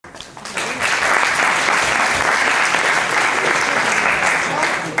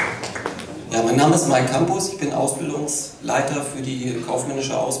Ja, mein Name ist Kamphuis, ich bin Ausbildungsleiter für die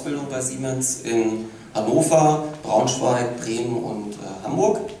kaufmännische Ausbildung bei Siemens in Hannover, Braunschweig, Bremen und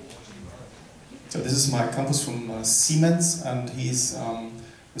Hamburg. So this is Kamphuis from Siemens, and he's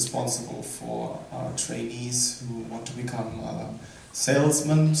responsible for trainees who want to become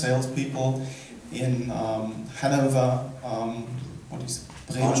salespeople in Hanover,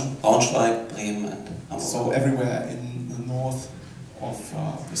 Bremen. Braunschweig, Bremen and Hamburg. So everywhere in the north of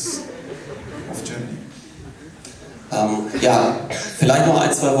Germany. Ja, vielleicht noch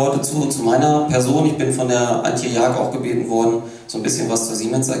ein, zwei Worte zu meiner Person. Ich bin von der Antje Jag auch gebeten worden, so ein bisschen was zur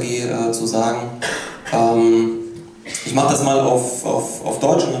Siemens AG zu sagen. Ich mache das mal auf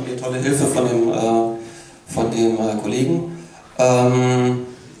Deutsch und habe hier tolle Hilfe von dem Kollegen.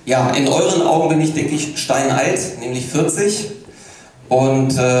 Ja, in euren Augen bin ich, denke ich, steinalt, nämlich 40.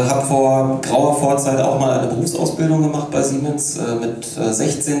 Und habe vor grauer Vorzeit auch mal eine Berufsausbildung gemacht bei Siemens. Mit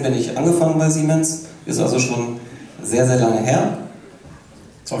 16 bin ich angefangen bei Siemens, ist also schon sehr, sehr lange her.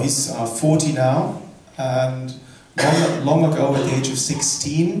 So he's 40 now, and long ago at the age of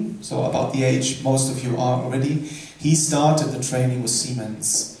 16, so about the age most of you are already, he started the training with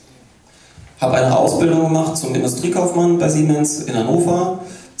Siemens. Habe eine Ausbildung gemacht zum Industriekaufmann bei Siemens in Hannover,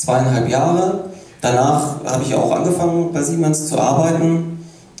 2,5 Jahre. Danach habe ich auch angefangen bei Siemens zu arbeiten,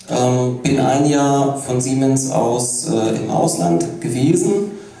 bin ein Jahr von Siemens aus im Ausland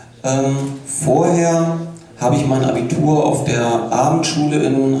gewesen. Vorher habe ich mein Abitur auf der Abendschule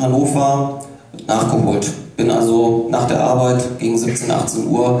in Hannover nachgeholt. Bin also nach der Arbeit gegen 17, 18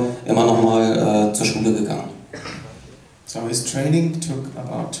 Uhr immer noch mal zur Schule gegangen. So his training took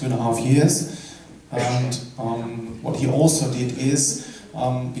about 2.5 years, and what he also did is,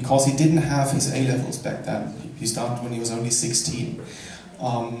 because he didn't have his A-levels back then, he started when he was only 16.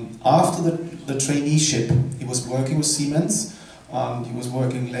 After the traineeship, he was working with Siemens, and he was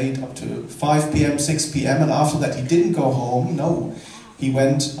working late up to 5 p.m., 6 p.m, and after that he didn't go home, no. He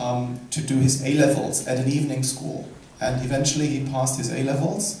went to do his A-levels at an evening school, and eventually he passed his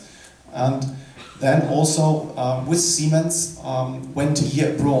A-levels, and then also with Siemens went a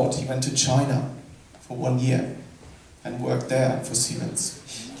year abroad. He went to China for 1 year and worked there for Siemens.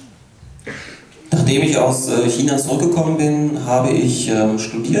 Nachdem ich aus China zurückgekommen bin, habe ich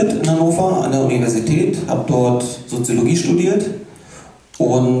studiert in Hannover an der Universität, habe dort Soziologie studiert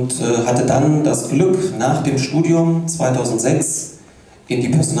und hatte dann das Glück, nach dem Studium 2006 in die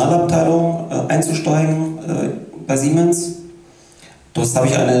Personalabteilung einzusteigen bei Siemens. Das habe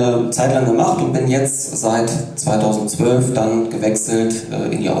ich eine Zeit lang gemacht und bin jetzt seit 2012 dann gewechselt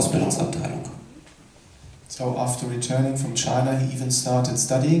in die Ausbildungsabteilung. So after returning from China, he even started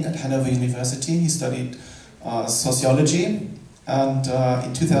studying at Hanover University. He studied sociology, and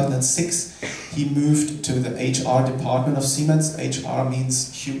in 2006 he moved to the HR department of Siemens. HR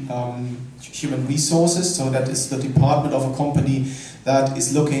means human resources, so that is the department of a company that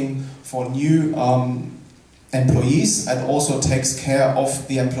is looking for new employees and also takes care of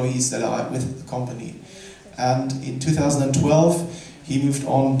the employees that are with the company. And in 2012 he moved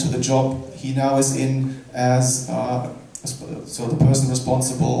on to the job he now is in as so the person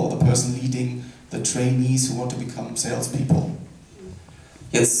responsible or the person leading the trainees who want to become salespeople.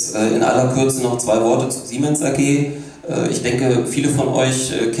 Jetzt in aller Kürze noch 2 Worte zu Siemens AG. Ich denke, viele von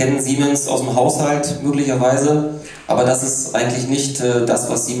euch kennen Siemens aus dem Haushalt möglicherweise, aber das ist eigentlich nicht das,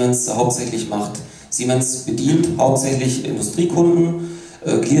 was Siemens hauptsächlich macht. Siemens bedient hauptsächlich Industriekunden,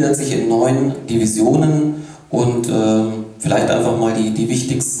 gliedert sich in 9 Divisionen und vielleicht einfach mal die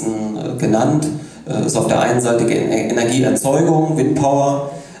wichtigsten genannt. Ist auf der einen Seite Energieerzeugung, Windpower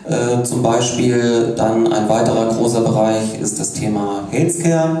zum Beispiel. Dann ein weiterer großer Bereich ist das Thema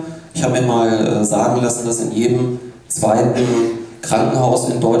Healthcare. Ich habe mir mal sagen lassen, dass in jedem zweiten Krankenhaus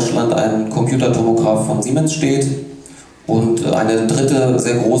in Deutschland ein Computertomograph von Siemens steht. Und eine dritte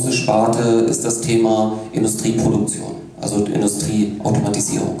sehr große Sparte ist das Thema Industrieproduktion, also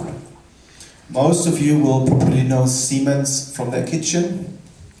Industrieautomatisierung. Most of you will probably know Siemens from their kitchen,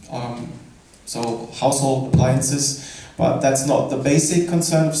 so household appliances, but that's not the basic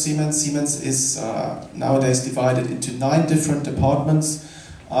concern of Siemens. Siemens is nowadays divided into 9 different departments.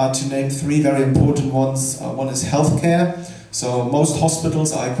 To name 3 very important ones, one is healthcare, so most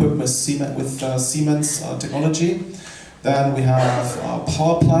hospitals are equipped with Siemens technology. Then we have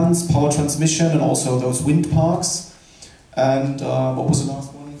power plants, power transmission, and also those wind parks. And what was the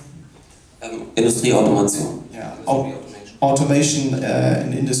last one? Industrieautomation. Yeah, automation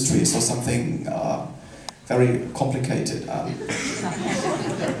in industry, so something very complicated.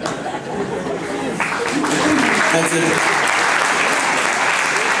 That's it.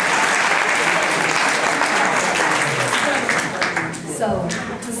 So,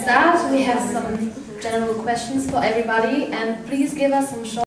 to start, we have some general questions for everybody, and please give us some short